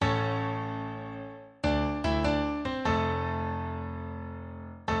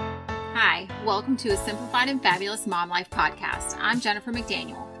Hi, welcome to a Simplified and Fabulous Mom Life podcast. I'm Jennifer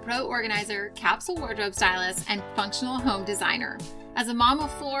McDaniel, pro organizer, capsule wardrobe stylist, and functional home designer. As a mom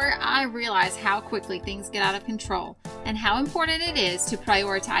of four, I realize how quickly things get out of control and how important it is to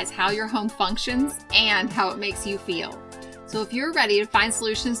prioritize how your home functions and how it makes you feel. So if you're ready to find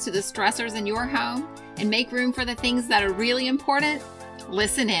solutions to the stressors in your home and make room for the things that are really important,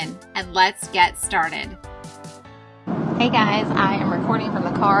 listen in and let's get started. Hey guys, I am recording from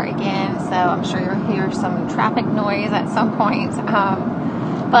the car again, so I'm sure you'll hear some traffic noise at some point.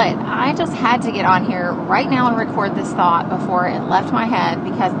 But I just had to get on here right now and record this thought before it left my head,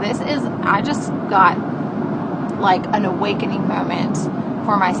 because I just got like an awakening moment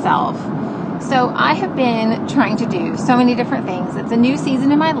for myself. So I have been trying to do so many different things. It's a new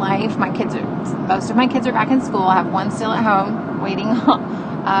season in my life. Most of my kids are back in school. I have one still at home waiting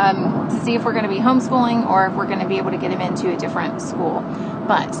to see if we're going to be homeschooling or if we're going to be able to get him into a different school.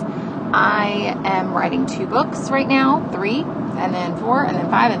 But I am writing 2 books right now, 3, and then 4, and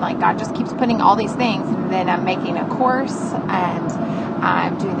then 5, and God just keeps putting all these things. And then I'm making a course, and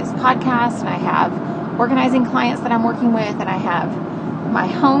I'm doing this podcast, and I have organizing clients that I'm working with, and I have my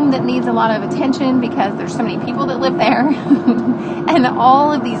home that needs a lot of attention because there's so many people that live there, and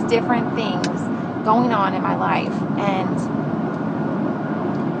all of these different things going on in my life. And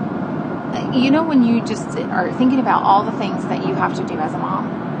when you just are thinking about all the things that you have to do as a mom,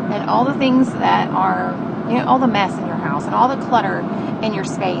 and all the things that are, all the mess in your house, and all the clutter in your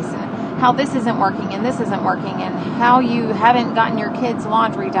space, and how this isn't working and this isn't working, and how you haven't gotten your kids'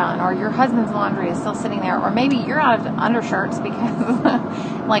 laundry done, or your husband's laundry is still sitting there, or maybe you're out of undershirts because,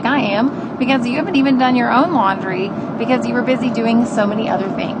 like I am, because you haven't even done your own laundry because you were busy doing so many other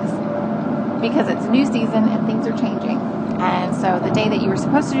things. Because it's a new season and things are changing. And so the day that you were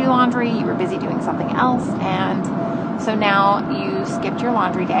supposed to do laundry, you were busy doing something else. And so now you skipped your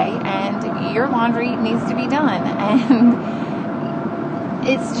laundry day and your laundry needs to be done. And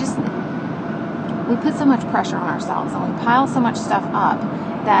it's just, we put so much pressure on ourselves and we pile so much stuff up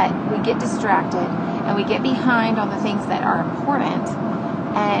that we get distracted and we get behind on the things that are important.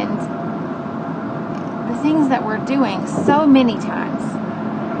 And the things that we're doing so many times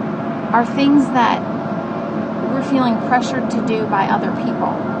are things that we're feeling pressured to do by other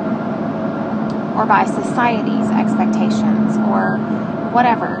people or by society's expectations or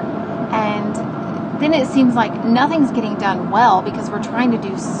whatever. And then it seems like nothing's getting done well because we're trying to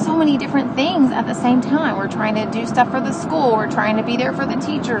do so many different things at the same time. We're trying to do stuff for the school. We're trying to be there for the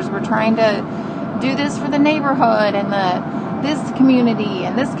teachers. We're trying to do this for the neighborhood and this community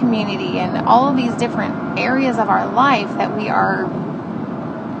and all of these different areas of our life that we are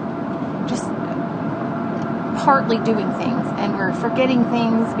just partly doing things, and we're forgetting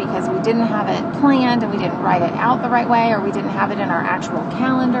things because we didn't have it planned and we didn't write it out the right way, or we didn't have it in our actual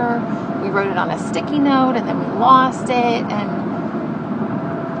calendar. We wrote it on a sticky note and then we lost it, and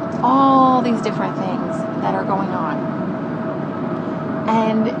all these different things that are going on.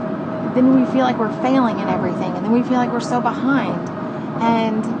 And then we feel like we're failing in everything, and then we feel like we're so behind.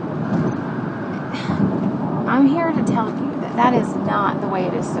 And I'm here to tell you that is not the way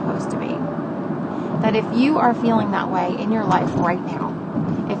it is supposed to be. That if you are feeling that way in your life right now,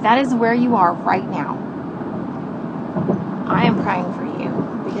 if that is where you are right now, I am praying for you,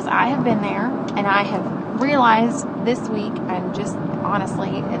 because I have been there, and I have realized this week, and just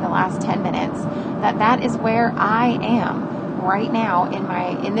honestly in the last 10 minutes, that is where I am right now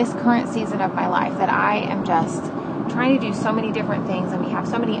in this current season of my life, that I am just trying to do so many different things, and we have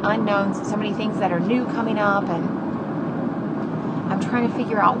so many unknowns, so many things that are new coming up, and I'm trying to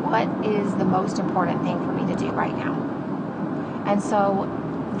figure out what is the most important thing for me to do right now. And so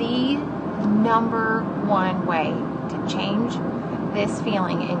the number one way to change this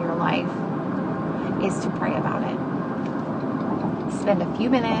feeling in your life is to pray about it. Spend a few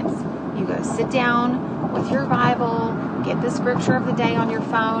minutes, you go sit down with your Bible, get the scripture of the day on your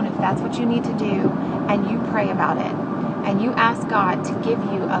phone if that's what you need to do, and you pray about it. And you ask God to give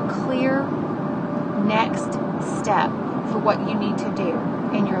you a clear next step for what you need to do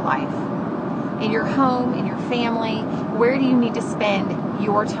in your life, in your home, in your family. Where do you need to spend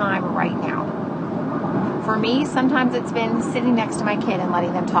your time right now? For me, sometimes it's been sitting next to my kid and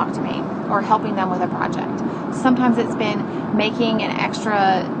letting them talk to me, or helping them with a project. Sometimes it's been making an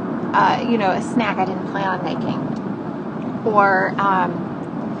extra, a snack I didn't plan on making. Or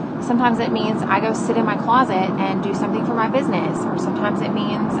sometimes it means I go sit in my closet and do something for my business. Or sometimes it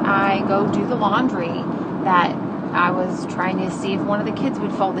means I go do the laundry that I was trying to see if one of the kids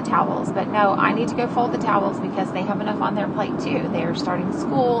would fold the towels. But no, I need to go fold the towels because they have enough on their plate too. They're starting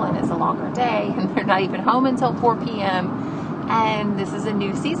school and it's a longer day and they're not even home until 4 p.m. and this is a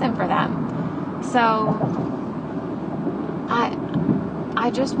new season for them. So I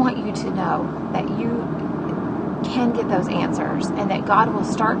just want you to know that you can get those answers, and that God will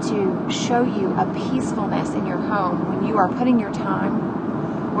start to show you a peacefulness in your home when you are putting your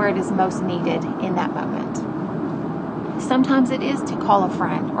time where it is most needed in that moment. Sometimes it is to call a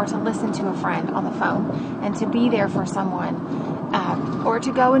friend or to listen to a friend on the phone and to be there for someone, or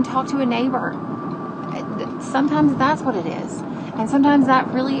to go and talk to a neighbor. Sometimes that's what it is. And sometimes that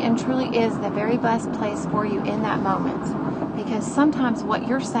really and truly is the very best place for you in that moment. Because sometimes what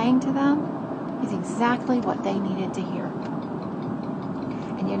you're saying to them is exactly what they needed to hear.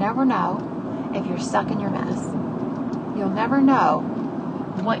 And you never know if you're stuck in your mess. You'll never know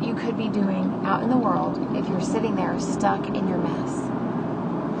what you could be doing out in the world if you're sitting there stuck in your mess.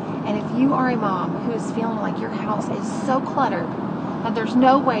 And if you are a mom who is feeling like your house is so cluttered that there's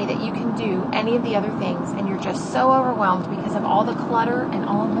no way that you can do any of the other things, and you're just so overwhelmed because of all the clutter and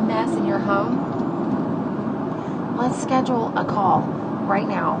all of the mess in your home, let's schedule a call right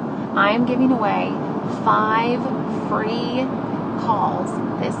now. I am giving away 5 free calls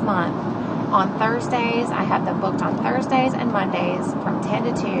this month. On Thursdays, I have them booked on Thursdays and Mondays from 10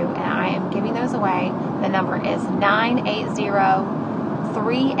 to 2, and I am giving those away. The number is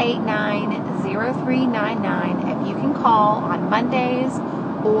 980-389-0399. If you can call on Mondays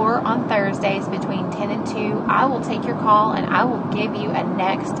or on Thursdays between 10 and 2, I will take your call and I will give you a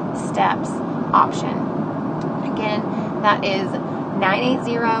next steps option. Again, that is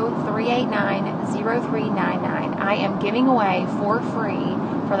 980-389-0399. I am giving away for free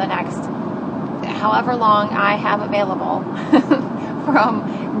for the next however long I have available from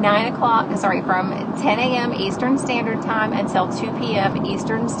 10 a.m. Eastern Standard Time until 2 p.m.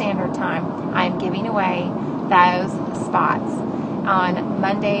 Eastern Standard Time. I am giving away those spots on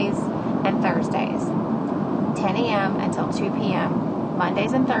Mondays and Thursdays, 10 a.m. until 2 p.m.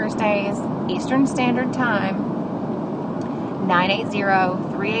 Mondays and Thursdays, Eastern Standard Time,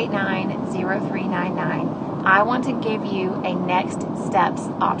 980-389-0399. I want to give you a next steps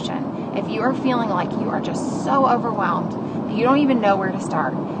option. If you are feeling like you are just so overwhelmed, you don't even know where to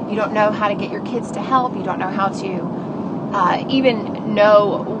start. You don't know how to get your kids to help. You don't know how to even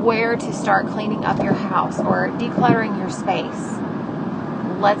know where to start cleaning up your house or decluttering your space.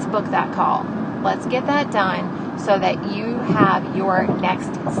 Let's book that call. Let's get that done so that you have your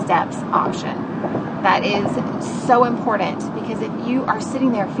next steps option. That is so important, because if you are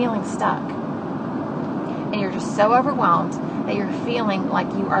sitting there feeling stuck and you're just so overwhelmed that you're feeling like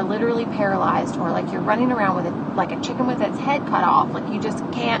you are literally paralyzed, or like you're running around with like a chicken with its head cut off, like you just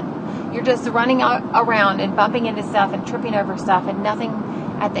can't, you're just running around and bumping into stuff and tripping over stuff, and nothing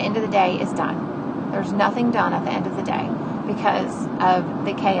at the end of the day is done. There's nothing done at the end of the day because of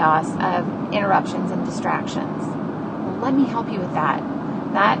the chaos of interruptions and distractions. Let me help you with that.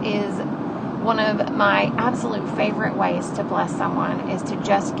 That is one of my absolute favorite ways to bless someone, is to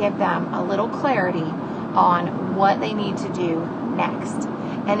just give them a little clarity on what they need to do next.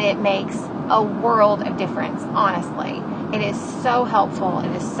 And it makes a world of difference, honestly. It is so helpful.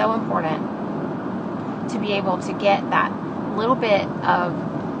 It is so important to be able to get that little bit of,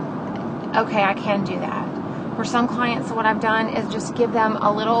 okay, I can do that. For some clients, what I've done is just give them a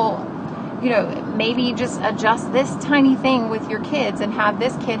little, maybe just adjust this tiny thing with your kids and have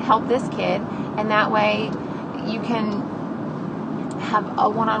this kid help this kid. And that way you can have a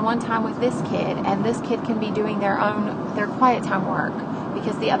one-on-one time with this kid, and this kid can be doing their quiet time work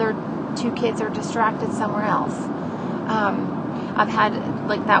because the other 2 kids are distracted somewhere else. I've had,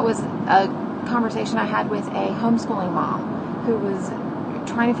 that was a conversation I had with a homeschooling mom who was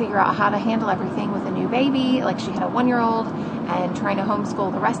trying to figure out how to handle everything with a new baby. Like, she had a 1-year-old and trying to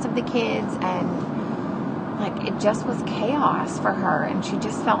homeschool the rest of the kids, and it just was chaos for her, and she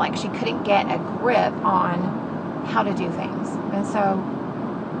just felt like she couldn't get a grip on how to do things. And so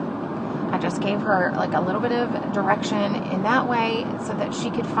I just gave her a little bit of direction in that way so that she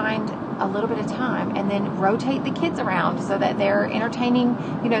could find a little bit of time, and then rotate the kids around so that they're entertaining,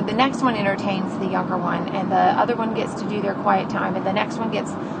 the next one entertains the younger one, and the other one gets to do their quiet time, and the next one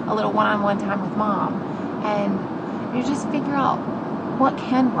gets a little one-on-one time with mom. And you just figure out what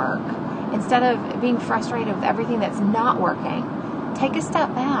can work. Instead of being frustrated with everything that's not working, take a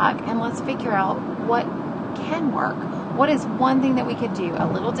step back and let's figure out what can work. What is one thing that we could do a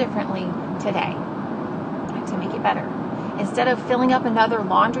little differently today to make it better? Instead of filling up another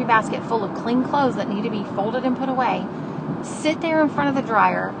laundry basket full of clean clothes that need to be folded and put away, sit there in front of the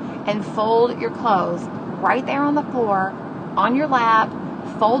dryer and fold your clothes right there on the floor, on your lap.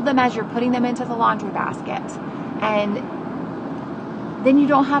 Fold them as you're putting them into the laundry basket. And then you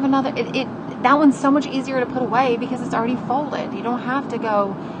don't have another, that one's so much easier to put away because it's already folded. You don't have to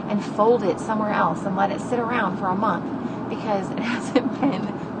go and fold it somewhere else and let it sit around for a month because it hasn't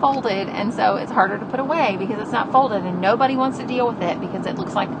been folded, and so it's harder to put away because it's not folded, and nobody wants to deal with it because it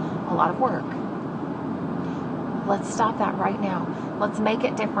looks like a lot of work. Let's stop that right now. Let's make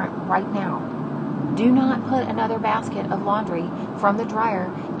it different right now. Do not put another basket of laundry from the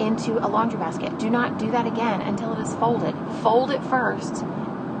dryer into a laundry basket. Do not do that again until it is folded. Fold it first,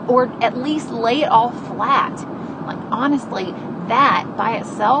 or at least lay it all flat. Like, honestly, that by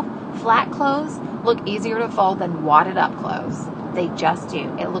itself, flat clothes look easier to fold than wadded up clothes. They just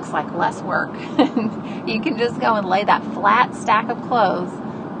do. It looks like less work. You can just go and lay that flat stack of clothes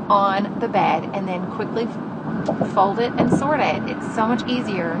on the bed and then quickly fold it and sort it. It's so much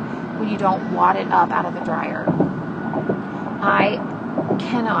easier when you don't wad it up out of the dryer. I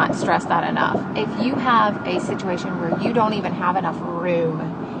cannot stress that enough. If you have a situation where you don't even have enough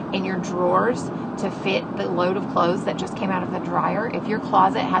room in your drawers to fit the load of clothes that just came out of the dryer, if your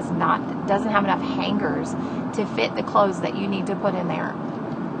closet doesn't have enough hangers to fit the clothes that you need to put in there,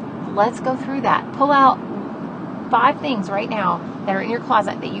 let's go through that. Pull out 5 things right now that are in your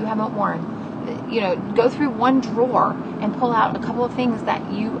closet that you haven't worn. Go through one drawer and pull out a couple of things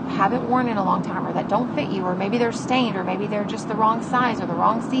that you haven't worn in a long time, or that don't fit you, or maybe they're stained, or maybe they're just the wrong size or the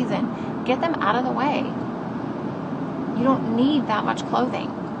wrong season. Get them out of the way. You don't need that much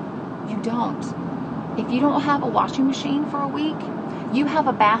clothing. You don't. If you don't have a washing machine for a week, you have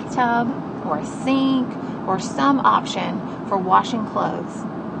a bathtub or a sink or some option for washing clothes.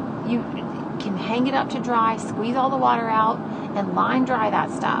 You can hang it up to dry, squeeze all the water out, and line dry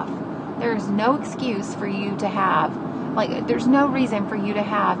that stuff. There's no excuse for you to have, there's no reason for you to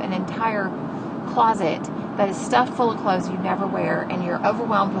have an entire closet that is stuffed full of clothes you never wear, and you're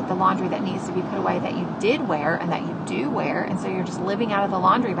overwhelmed with the laundry that needs to be put away that you did wear and that you do wear, and so you're just living out of the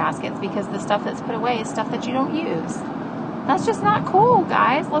laundry baskets because the stuff that's put away is stuff that you don't use. That's just not cool,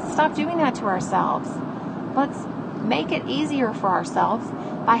 guys. Let's stop doing that to ourselves. Let's make it easier for ourselves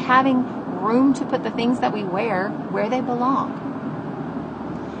by having room to put the things that we wear where they belong.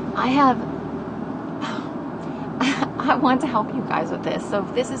 I want to help you guys with this. So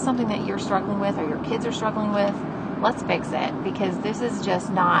if this is something that you're struggling with or your kids are struggling with, let's fix it, because this is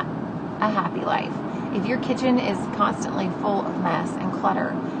just not a happy life. If your kitchen is constantly full of mess and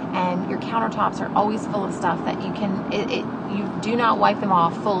clutter, and your countertops are always full of stuff that you do not wipe them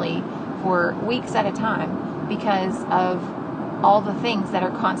off fully for weeks at a time because of all the things that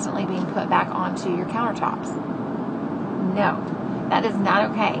are constantly being put back onto your countertops. No, that is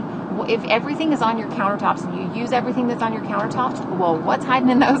not okay. If everything is on your countertops and you use everything that's on your countertops, well, what's hiding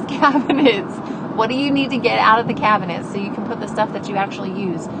in those cabinets? What do you need to get out of the cabinets so you can put the stuff that you actually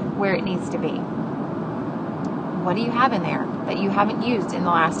use where it needs to be? What do you have in there that you haven't used in the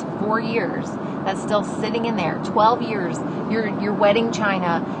last 4 years that's still sitting in there? 12 years, your wedding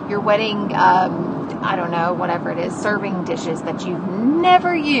china, your wedding, I don't know, whatever it is, serving dishes that you've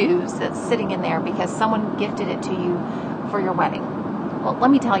never used that's sitting in there because someone gifted it to you for your wedding. Well,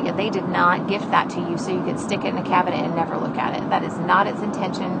 let me tell you, they did not gift that to you so you could stick it in a cabinet and never look at it. That is not its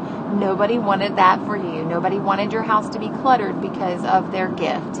intention. Nobody wanted that for you. Nobody wanted your house to be cluttered because of their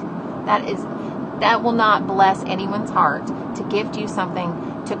gift. That will not bless anyone's heart to gift you something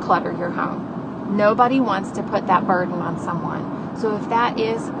to clutter your home. Nobody wants to put that burden on someone. So if that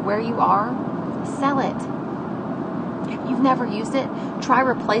is where you are, sell it. If you've never used it, try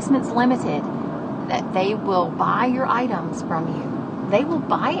Replacements Limited. That they will buy your items from you. They will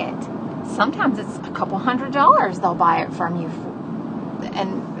buy it. Sometimes it's a couple $100 they'll buy it from you,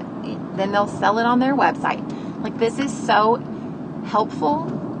 and then they'll sell it on their website. This is so helpful.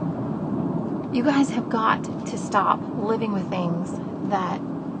 You guys have got to stop living with things that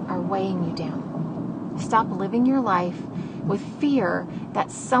are weighing you down. Stop living your life with fear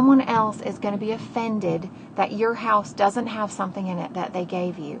that someone else is going to be offended that your house doesn't have something in it that they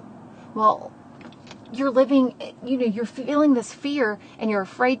gave you. Well, you're feeling this fear and you're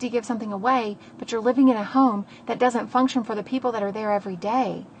afraid to give something away, but you're living in a home that doesn't function for the people that are there every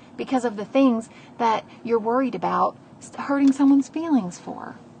day because of the things that you're worried about hurting someone's feelings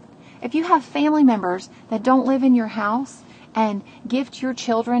for. If you have family members that don't live in your house and gift your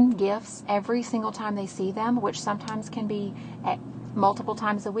children gifts every single time they see them, which sometimes can be at multiple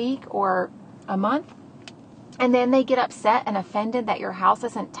times a week or a month, and then they get upset and offended that your house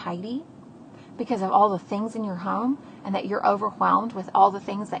isn't tidy because of all the things in your home and that you're overwhelmed with all the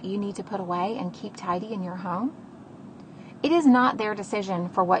things that you need to put away and keep tidy in your home, It is not their decision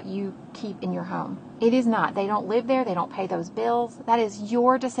for what you keep in your home. It is not. They don't live there. They don't pay those bills. That is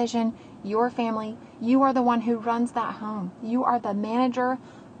your decision, your family. You are the one who runs that home. You are the manager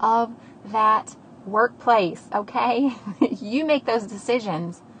of that workplace, okay? You make those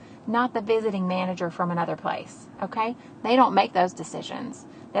decisions, not the visiting manager from another place, okay? They don't make those decisions.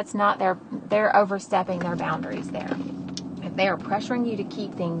 That's not they're overstepping their boundaries there. If they are pressuring you to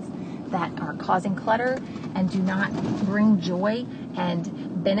keep things that are causing clutter and do not bring joy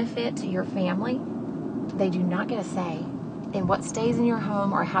and benefit to your family, they do not get a say in what stays in your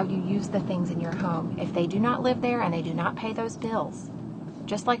home or how you use the things in your home. If they do not live there and they do not pay those bills,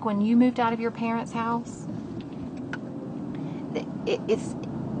 just like when you moved out of your parents' house,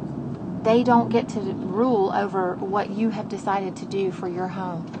 they don't get to rule over what you have decided to do for your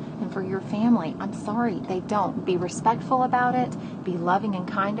home and for your family. I'm sorry, they don't. Be respectful about it, be loving and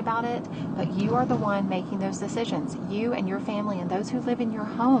kind about it, but you are the one making those decisions. You and your family and those who live in your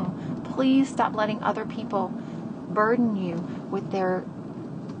home, please stop letting other people burden you with their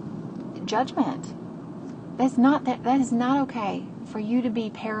judgment. That is not okay for you to be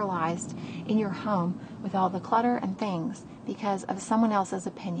paralyzed in your home with all the clutter and things because of someone else's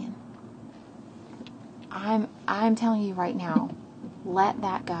opinion. I'm telling you right now, let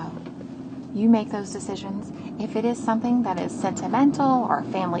that go. You make those decisions. If it is something that is sentimental or a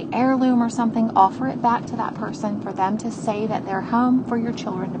family heirloom or something, offer it back to that person for them to save at their home for your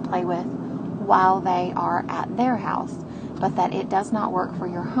children to play with while they are at their house. But that it does not work for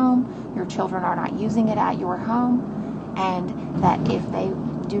your home, your children are not using it at your home, and that if they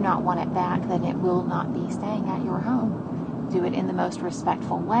do not want it back, then it will not be staying at your home. Do it in the most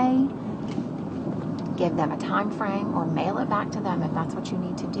respectful way. Give them a time frame or mail it back to them if that's what you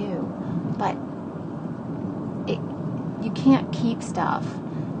need to do. But you can't keep stuff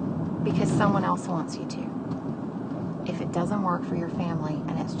because someone else wants you to. If it doesn't work for your family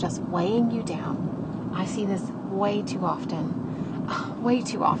and it's just weighing you down, I see this way too often,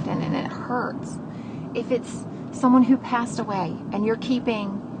 and it hurts. If it's someone who passed away and you're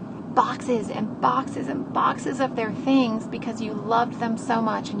keeping boxes and boxes and boxes of their things because you loved them so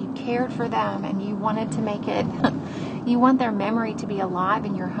much and you cared for them and you wanted to make it, you want their memory to be alive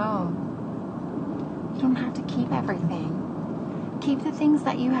in your home. You don't have to keep everything. Keep the things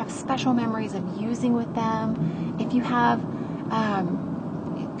that you have special memories of using with them. If you have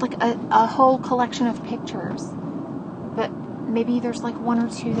like a whole collection of pictures, but maybe there's like one or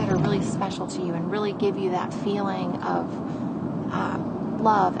two that are really special to you and really give you that feeling of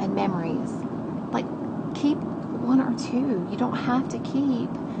love and memories. Like, keep one or two. You don't have to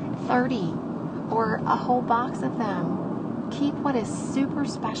keep 30 or a whole box of them. Keep what is super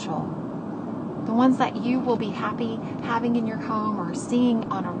special. The ones that you will be happy having in your home or seeing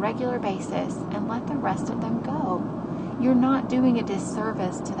on a regular basis, and let the rest of them go. You're not doing a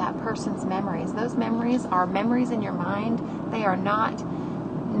disservice to that person's memories. Those memories are memories in your mind. They are not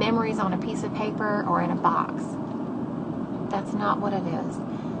memories on a piece of paper or in a box. That's not what it is.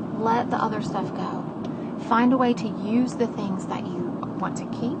 Let the other stuff go. Find a way to use the things that you want to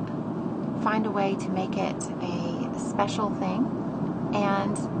keep. Find a way to make it a special thing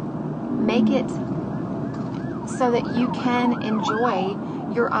and make it so that you can enjoy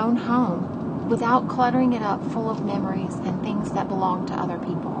your own home without cluttering it up full of memories and things that belong to other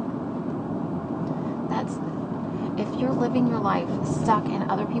people. If you're living your life stuck in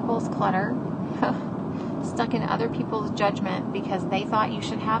other people's clutter, stuck in other people's judgment because they thought you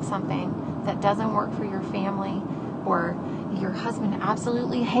should have something that doesn't work for your family, or your husband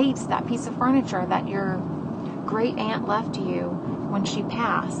absolutely hates that piece of furniture that your great aunt left you when she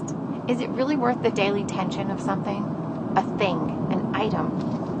passed, is it really worth the daily tension of something, a thing, an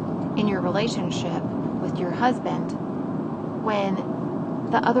item in your relationship with your husband when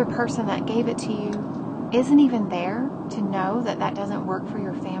the other person that gave it to you isn't even there to know that that doesn't work for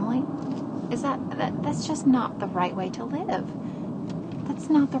your family? That's just not the right way to live. That's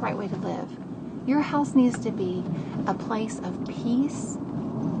not the right way to live. Your house needs to be a place of peace,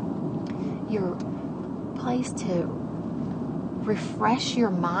 your place to refresh your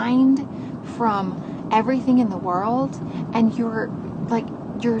mind from everything in the world, and your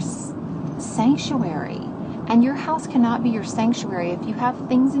sanctuary. And your house cannot be your sanctuary if you have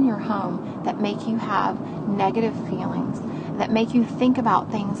things in your home that make you have negative feelings, that make you think about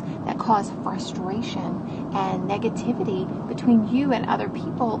things that cause frustration and negativity between you and other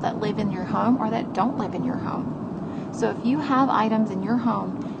people that live in your home or that don't live in your home. So if you have items in your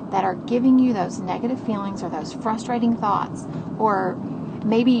home that are giving you those negative feelings or those frustrating thoughts, or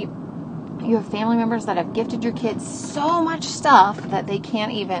maybe You have family members that have gifted your kids so much stuff that they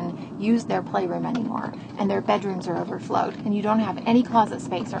can't even use their playroom anymore, and their bedrooms are overflowed, and you don't have any closet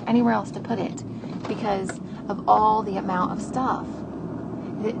space or anywhere else to put it because of all the amount of stuff.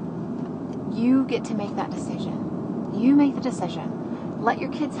 You get to make that decision. You make the decision. Let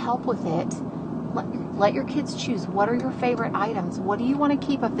your kids help with it. Let your kids choose. What are your favorite items? What do you want to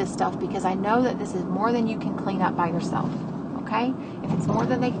keep of this stuff? Because I know that this is more than you can clean up by yourself. Okay? If it's more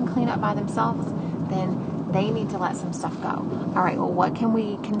than they can clean up by themselves, then they need to let some stuff go. All right, well, what can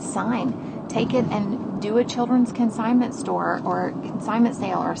we consign? Take it and do a children's consignment store or consignment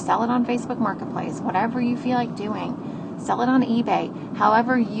sale, or sell it on Facebook Marketplace, whatever you feel like doing. Sell it on eBay.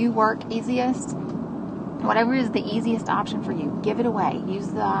 However you work easiest, whatever is the easiest option for you, give it away. Use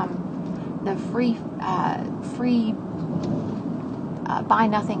the free buy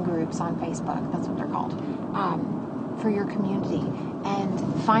nothing groups on Facebook. That's what they're called. For your community,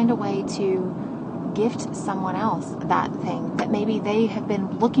 and find a way to gift someone else that thing that maybe they have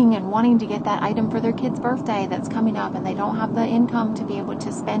been looking and wanting to get that item for their kid's birthday that's coming up, and they don't have the income to be able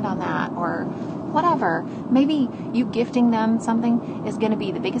to spend on that, or whatever. Maybe you gifting them something is going to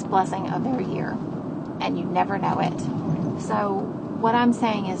be the biggest blessing of their year, and you never know it. So what I'm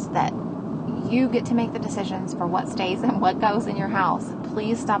saying is that you get to make the decisions for what stays and what goes in your house.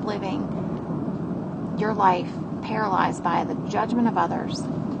 Please stop living your life paralyzed by the judgment of others.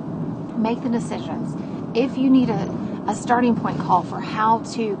 Make the decisions. If you need a starting point call for how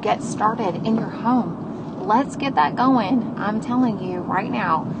to get started in your home, let's get that going. I'm telling you right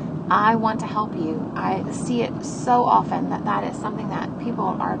now, I want to help you. I see it so often that is something that people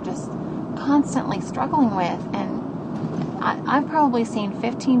are just constantly struggling with. And I've probably seen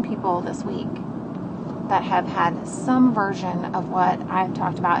 15 people this week that have had some version of what I've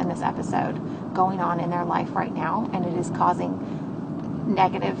talked about in this episode going on in their life right now, and it is causing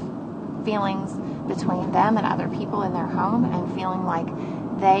negative feelings between them and other people in their home, and feeling like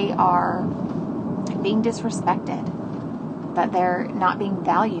they are being disrespected, that they're not being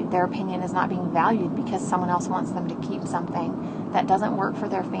valued, their opinion is not being valued because someone else wants them to keep something that doesn't work for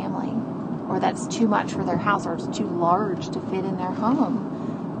their family, or that's too much for their house, or it's too large to fit in their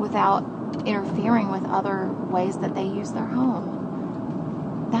home, without interfering with other ways that they use their home.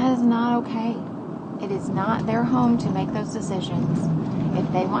 That is not okay. It is not their home to make those decisions.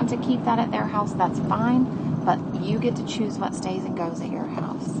 If they want to keep that at their house, that's fine, but you get to choose what stays and goes at your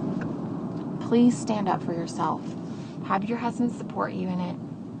house. Please stand up for yourself. Have your husband support you in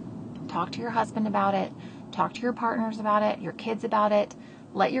it. Talk to your husband about it. Talk to your partners about it, your kids about it.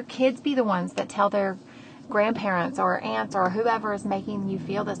 Let your kids be the ones that tell their grandparents or aunts or whoever is making you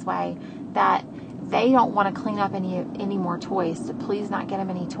feel this way that they don't want to clean up any more toys, so please not get them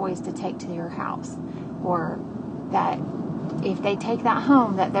any toys to take to your house. Or that if they take that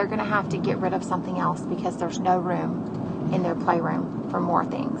home, that they're going to have to get rid of something else because there's no room in their playroom for more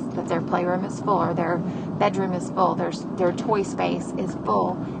things. That their playroom is full, or their bedroom is full, their toy space is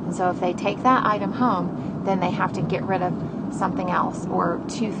full. And so if they take that item home, then they have to get rid of something else, or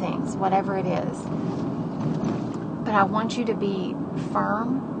two things, whatever it is. But I want you to be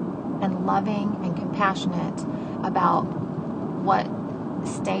firm and loving and compassionate about what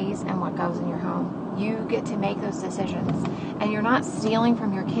stays and what goes in your home. You get to make those decisions, and you're not stealing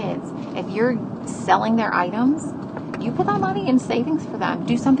from your kids. If you're selling their items, you put that money in savings for them.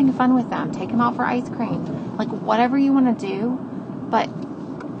 Do something fun with them. Take them out for ice cream. Like, whatever you want to do, but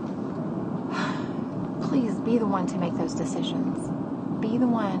please be the one to make those decisions. Be the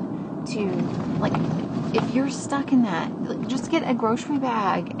one to, like, if you're stuck in that, just get a grocery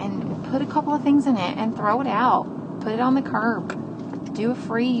bag and put a couple of things in it and throw it out. Put it on the curb. Do a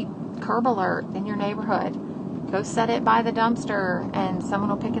free curb alert in your neighborhood. Go set it by the dumpster and someone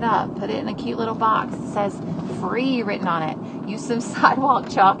will pick it up. Put it in a cute little box that says free written on it. Use some sidewalk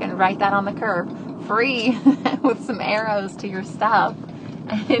chalk and write that on the curb. Free with some arrows to your stuff.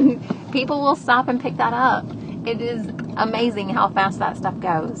 And people will stop and pick that up. It is amazing how fast that stuff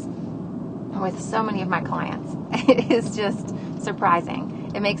goes with so many of my clients. It is just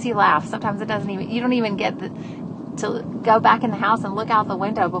surprising. It makes you laugh. Sometimes you don't even get to go back in the house and look out the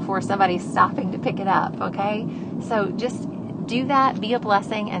window before somebody's stopping to pick it up, okay? So just do that, be a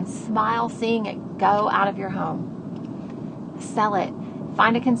blessing, and smile seeing it go out of your home. Sell it.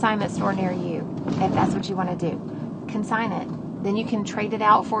 Find a consignment store near you if that's what you want to do. Consign it. Then you can trade it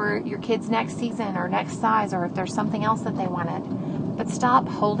out for your kids next season or next size, or if there's something else that they wanted. But stop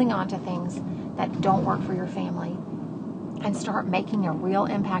holding on to things that don't work for your family, and start making a real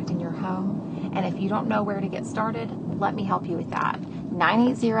impact in your home. And if you don't know where to get started, let me help you with that.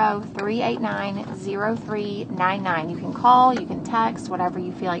 980-389-0399. You can call, you can text, whatever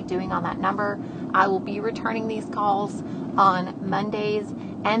you feel like doing on that number. I will be returning these calls on Mondays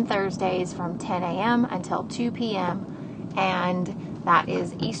and Thursdays from 10 a.m. until 2 p.m. and that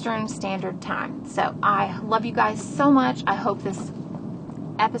is Eastern Standard Time. So I love you guys so much. I hope this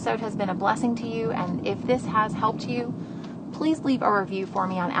episode has been a blessing to you, and if this has helped you, please leave a review for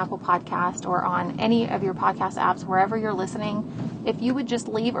me on Apple Podcast or on any of your podcast apps, wherever you're listening. If you would just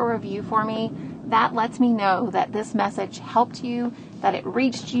leave a review for me, that lets me know that this message helped you, that it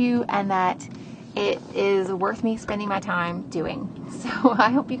reached you, and that it is worth me spending my time doing. So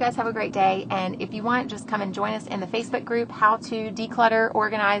I hope you guys have a great day. And if you want, just come and join us in the Facebook group, How to Declutter,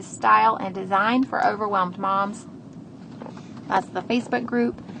 Organize, Style, and Design for Overwhelmed Moms. That's the Facebook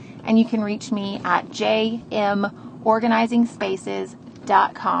group. And you can reach me at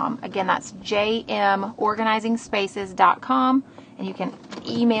jmorganizingspaces.com. Again, that's jmorganizingspaces.com. And you can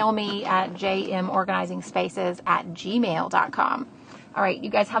email me at jmorganizingspaces@gmail.com. All right, you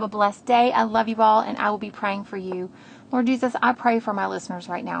guys have a blessed day. I love you all, and I will be praying for you. Lord Jesus, I pray for my listeners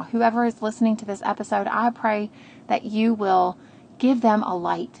right now. Whoever is listening to this episode, I pray that you will give them a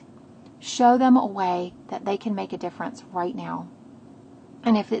light. Show them a way that they can make a difference right now.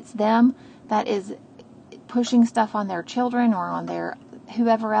 And if it's them that is pushing stuff on their children or on their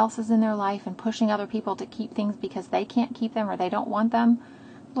whoever else is in their life and pushing other people to keep things because they can't keep them or they don't want them,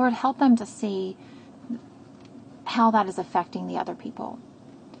 Lord, help them to see how that is affecting the other people.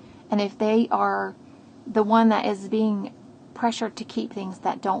 And if they are the one that is being pressured to keep things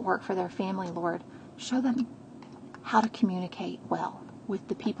that don't work for their family, Lord, show them how to communicate well with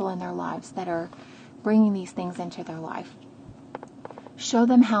the people in their lives that are bringing these things into their life. Show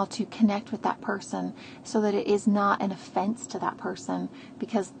them how to connect with that person so that it is not an offense to that person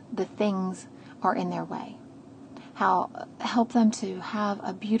because the things are in their way. Help them to have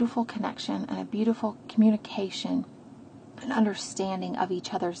a beautiful connection and a beautiful communication and understanding of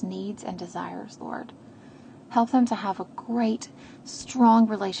each other's needs and desires, Lord. Help them to have a great, strong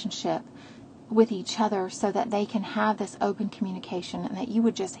relationship with each other so that they can have this open communication and that you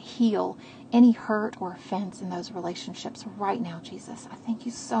would just heal any hurt or offense in those relationships right now, Jesus. I thank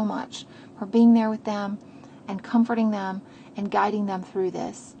you so much for being there with them and comforting them and guiding them through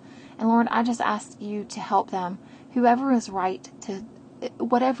this. And Lord, I just ask you to help them, whoever is right, to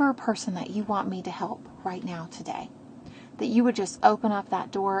whatever person that you want me to help right now today, that you would just open up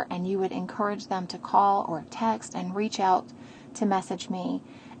that door and you would encourage them to call or text and reach out to message me,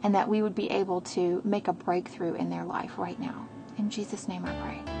 and that we would be able to make a breakthrough in their life right now. In Jesus' name I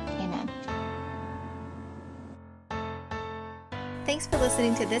pray. Amen. Thanks for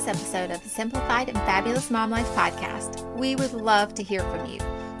listening to this episode of the Simplified and Fabulous Mom Life podcast. We would love to hear from you.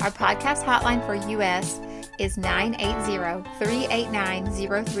 Our podcast hotline for U.S. is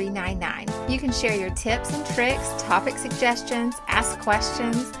 980-389-0399. You can share your tips and tricks, topic suggestions, ask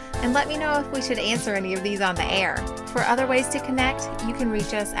questions, and let me know if we should answer any of these on the air. For other ways to connect, you can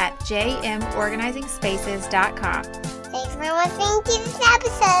reach us at jmorganizingspaces.com. Thanks for listening to this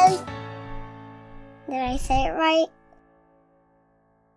episode. Did I say it right?